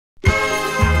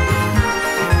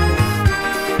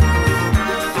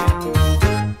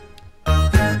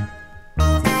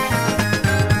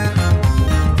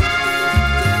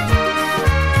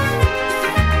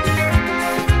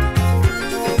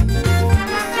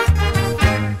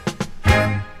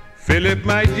Philip,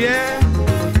 my dear,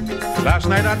 last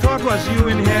night I thought was you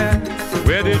in here.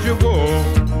 Where did you go?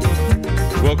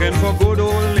 Working for good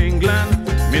old England,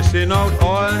 missing out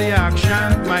all the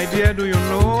action. My dear, do you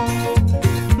know?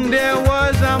 There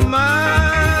was a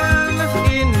man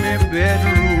in my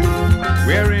bedroom,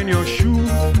 wearing your shoe,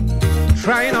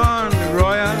 trying on the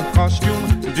royal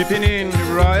costume, dipping in the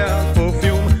royal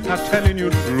perfume. I'm telling you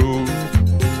true.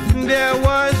 There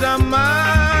was a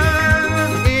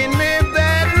man in my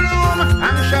bedroom,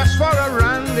 anxious for a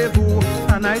rendezvous,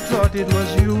 and I thought it was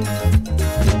you.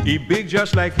 He big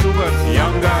just like you but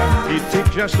younger, he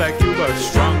thick just like you but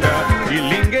stronger, he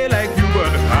lingy like you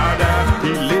but harder,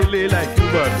 he lily like you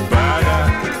but badder.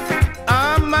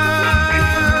 A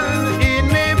man in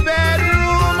my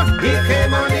bedroom, he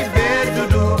came on the bed to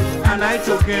do, and I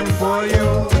took him for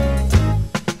you.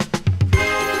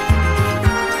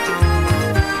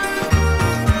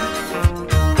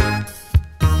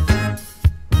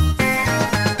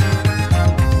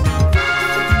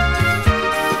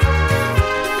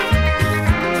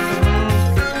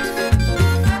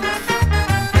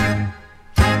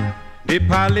 The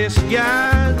palace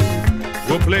guards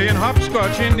were playing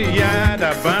hopscotch in the yard,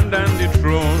 abandoned the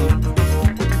throne.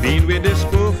 Being with this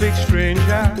perfect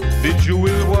stranger, the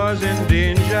jewel was in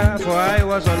danger, for I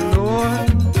was alone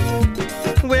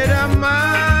with a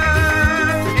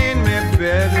man in my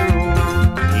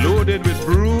bedroom, loaded with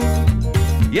brew.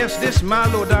 Yes, this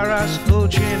malodorous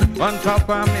urchin on top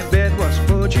of my bed was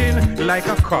perching like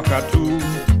a cockatoo.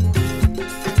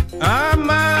 A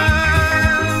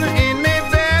man in my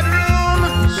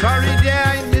bedroom, sorry dear,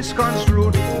 I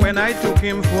misconstrued when I took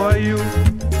him for you.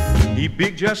 He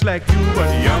big just like you but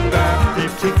younger, he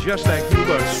thick just like you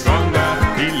but stronger,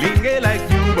 he lingy like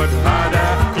you but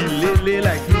harder, he lily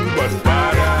like you but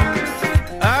badder.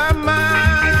 A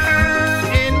man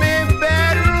in my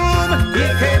bedroom, he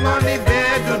came on the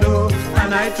bed to do,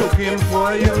 and I took him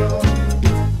for you.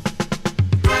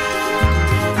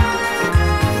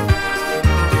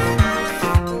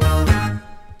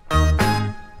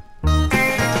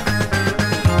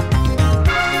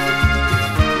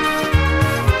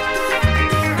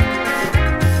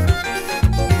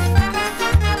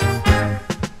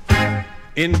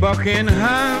 In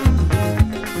Buckingham,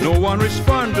 no one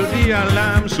respond to the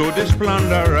alarm, so this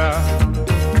plunderer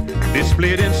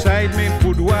displayed inside me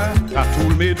boudoir, a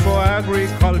tool made for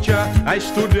agriculture. I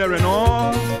stood there in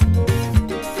awe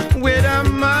with a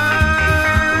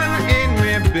man in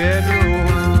my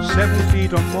bedroom, 7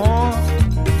 feet or more.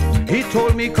 He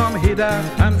told me come hither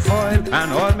and foil,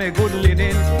 and all my good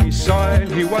linen he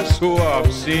soiled. He was so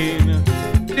obscene.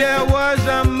 There was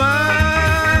a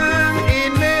man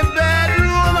in my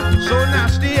bedroom, so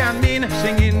nasty and mean,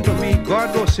 singing to me,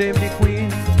 God go save the queen.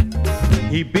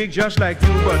 He big just like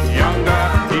you but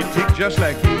younger, he thick just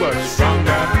like you but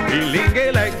stronger, he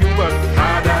lingy like you but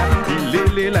harder, he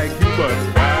lily like you but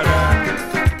badder.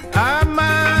 A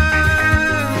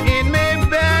man in my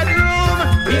bedroom,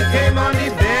 he came on the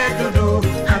bed to do,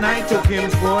 and I took him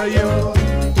for you.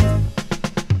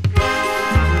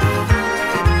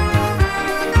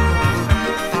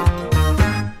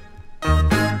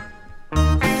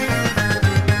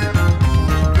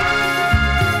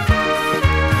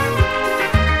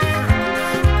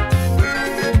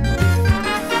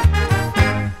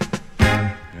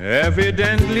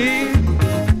 Evidently,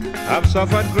 I've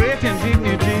suffered great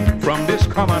indignity from this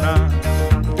commoner.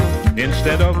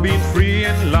 Instead of being free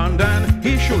in London,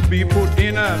 he should be put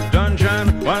in a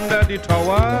dungeon under the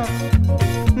tower.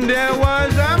 There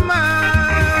was a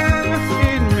man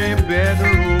in my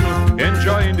bedroom,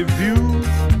 enjoying the view.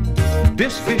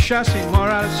 This vicious,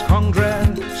 immoral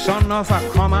scoundrel, son of a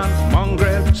common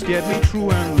mongrel, steered me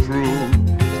true and true.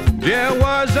 There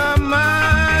was a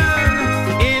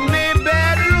man in my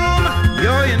bedroom,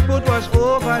 your input was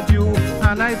overdue,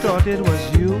 and I thought it was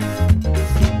you.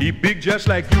 He big just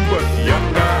like you but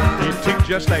younger, he thick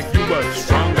just like you but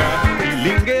stronger, he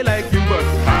lingy like you but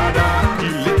harder.